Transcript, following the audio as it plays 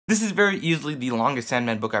This is very easily the longest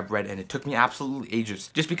Sandman book I've read, and it took me absolutely ages,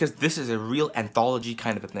 just because this is a real anthology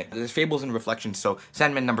kind of a thing. There's Fables and Reflections, so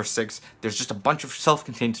Sandman number 6, there's just a bunch of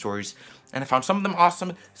self-contained stories, and I found some of them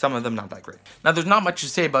awesome, some of them not that great. Now, there's not much to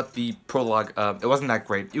say about the prologue. It wasn't that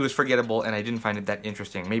great. It was forgettable, and I didn't find it that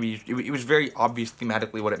interesting. Maybe it was very obvious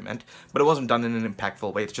thematically what it meant, but it wasn't done in an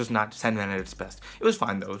impactful way. It's just not Sandman at its best. It was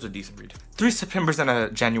fine, though. It was a decent read. 3 Septembers and a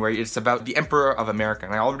January. It's about the Emperor of America,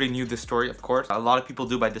 and I already knew this story, of course. A lot of people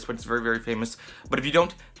do by this point. It's very, very famous. But if you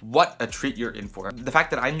don't, what a treat you're in for. The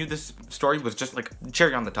fact that I knew this story was just like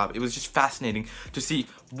cherry on the top. It was just fascinating to see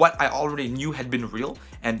what I already knew had been real.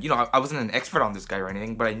 And, you know, I wasn't an expert on this guy or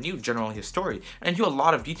anything, but I knew generally his story. And I knew a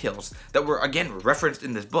lot of details that were, again, referenced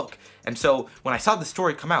in this book. And so when I saw the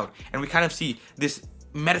story come out, and we kind of see this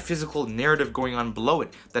metaphysical narrative going on below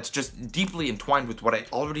it that's just deeply entwined with what I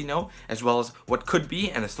already know, as well as what could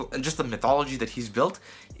be, and just the mythology that he's built.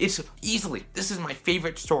 It's easily, this is my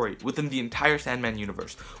favorite story within the entire Sandman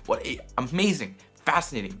universe. What a amazing,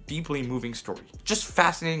 fascinating, deeply moving story. Just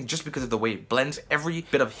fascinating just because of the way it blends every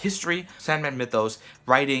bit of history, Sandman mythos,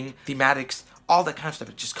 writing, thematics, all that kind of stuff.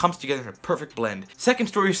 It just comes together in a perfect blend. Second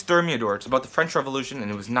story is Thermidor. It's about the French Revolution, and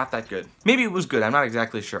it was not that good. Maybe it was good, I'm not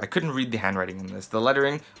exactly sure. I couldn't read the handwriting in this. The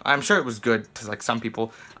lettering, I'm sure it was good to like some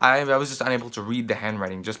people. I was just unable to read the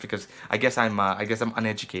handwriting just because I guess I'm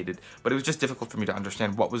uneducated. But it was just difficult for me to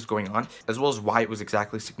understand what was going on, as well as why it was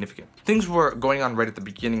exactly significant. Things were going on right at the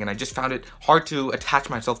beginning, and I just found it hard to attach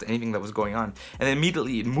myself to anything that was going on. And then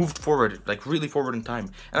immediately it moved forward, like really forward in time.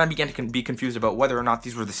 And I began to be confused about whether or not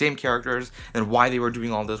these were the same characters, and why they were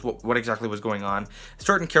doing all this, what exactly was going on.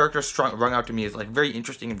 Certain characters rung out to me as like very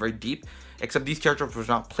interesting and very deep, except these characters were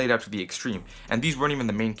not played out to the extreme, and these weren't even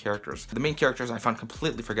the main characters. The main characters I found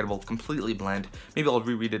completely forgettable, completely bland. Maybe I'll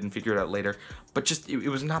reread it and figure it out later, but just it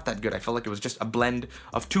was not that good. I felt like it was just a blend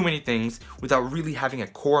of too many things without really having a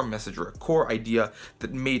core message or a core idea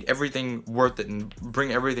that made everything worth it and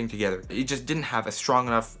bring everything together. It just didn't have a strong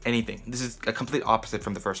enough anything. This is a complete opposite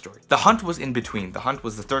from the first story. The Hunt was in between. The Hunt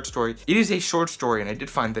was the third story. It is a short story, and I did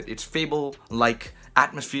find that its fable-like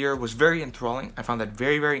atmosphere was very enthralling. I found that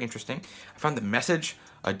very, very interesting. I found the message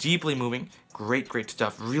deeply moving. Great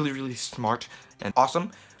stuff. Really, really smart and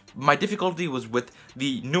awesome. My difficulty was with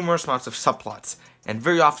the numerous amounts of subplots, and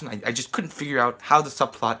very often I just couldn't figure out how the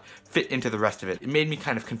subplot fit into the rest of it. It made me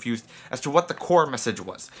kind of confused as to what the core message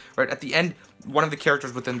was. Right at the end, one of the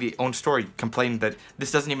characters within the own story complained that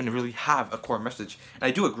this doesn't even really have a core message, and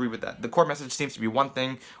I do agree with that. The core message seems to be one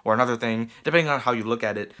thing or another thing, depending on how you look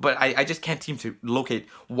at it, but I just can't seem to locate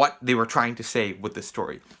what they were trying to say with this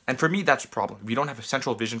story. And for me, that's a problem. If you don't have a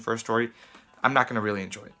central vision for a story, I'm not going to really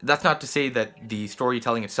enjoy it. That's not to say that the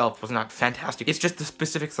storytelling itself was not fantastic. It's just the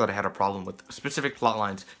specifics that I had a problem with. Specific plot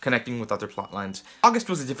lines connecting with other plot lines. August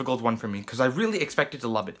was a difficult one for me because I really expected to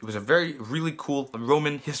love it. It was a really cool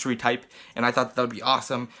Roman history type, and I thought that would be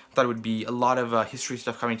awesome. I thought it would be a lot of history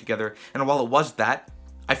stuff coming together. And while it was that,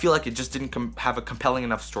 I feel like it just didn't have a compelling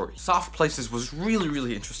enough story. Soft Places was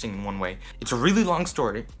really interesting in one way. It's a really long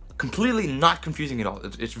story, completely not confusing at all.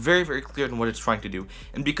 It's very clear in what it's trying to do,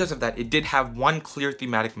 and because of that, it did have one clear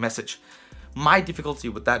thematic message. My difficulty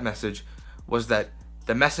with that message was that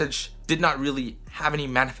the message did not really have any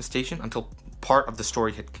manifestation until part of the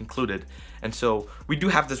story had concluded. And so we do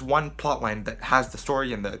have this one plot line that has the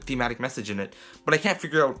story and the thematic message in it, but I can't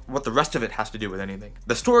figure out what the rest of it has to do with anything.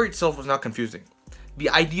 The story itself was not confusing.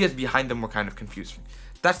 The ideas behind them were kind of confusing.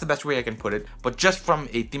 That's the best way I can put it, but just from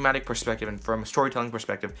a thematic perspective and from a storytelling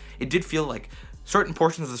perspective, it did feel like certain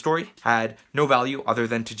portions of the story had no value other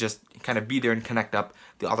than to just kind of be there and connect up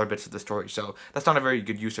the other bits of the story. So that's not a very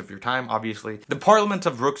good use of your time, obviously. The Parliament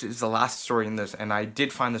of Rooks is the last story in this, and I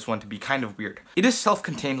did find this one to be kind of weird. It is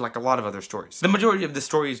self-contained like a lot of other stories. The majority of the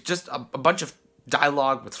story is just a bunch of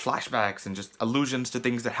dialogue with flashbacks and just allusions to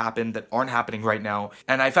things that happened that aren't happening right now,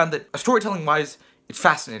 and I found that storytelling-wise, it's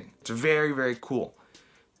fascinating. It's very cool.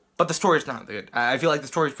 But the story is not good. I feel like the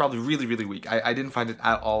story is probably really weak. I didn't find it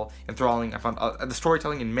at all enthralling. I found the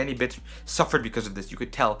storytelling in many bits suffered because of this. You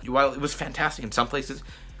could tell. While it was fantastic in some places,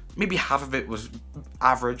 maybe half of it was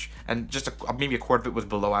average, and just maybe a quarter of it was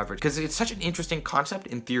below average. Because it's such an interesting concept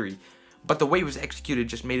in theory, but the way it was executed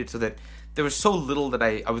just made it so that there was so little that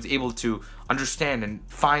I was able to understand and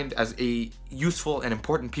find as a useful and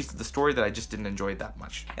important piece of the story that I just didn't enjoy it that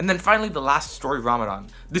much. And then finally, the last story, Ramadan.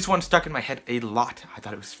 This one stuck in my head a lot. I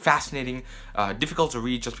thought it was fascinating, difficult to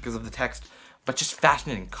read just because of the text, but just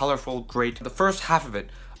fascinating, colorful, great. The first half of it,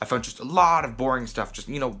 I found just a lot of boring stuff. Just,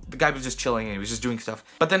 you know, the guy was just chilling and he was just doing stuff.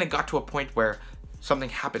 But then it got to a point where something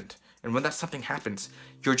happened. And when that something happens,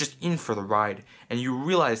 you're just in for the ride, and you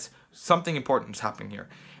realize something important is happening here.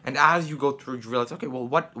 And as you go through, you realize, okay, well,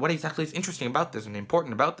 what exactly is interesting about this and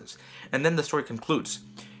important about this? And then the story concludes,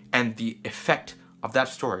 and the effect of that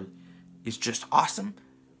story is just awesome.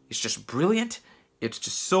 It's just brilliant. It's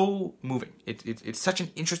just so moving. It's such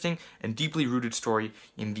an interesting and deeply rooted story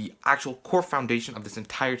in the actual core foundation of this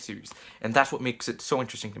entire series. And that's what makes it so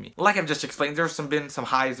interesting to me. Like I've just explained, there's been some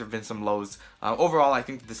highs, there have been some lows. Overall, I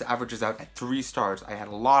think that this averages out at 3 stars. I had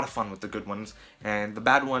a lot of fun with the good ones, and the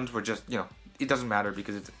bad ones were just, you know, it doesn't matter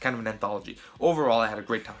because it's kind of an anthology. Overall, I had a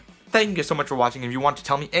great time. Thank you guys so much for watching. If you want to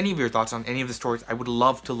tell me any of your thoughts on any of the stories, I would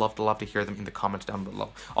love to hear them in the comments down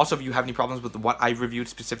below. Also, if you have any problems with what I reviewed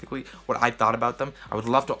specifically, what I thought about them, I would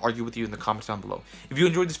love to argue with you in the comments down below. If you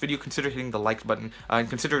enjoyed this video, consider hitting the like button and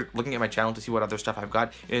consider looking at my channel to see what other stuff I've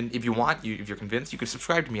got. And if you want, if you're convinced, you can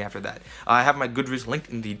subscribe to me after that. I have my Goodreads linked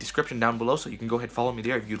in the description down below, so you can go ahead and follow me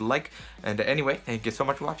there if you'd like. And anyway, thank you so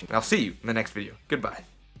much for watching, and I'll see you in the next video. Goodbye.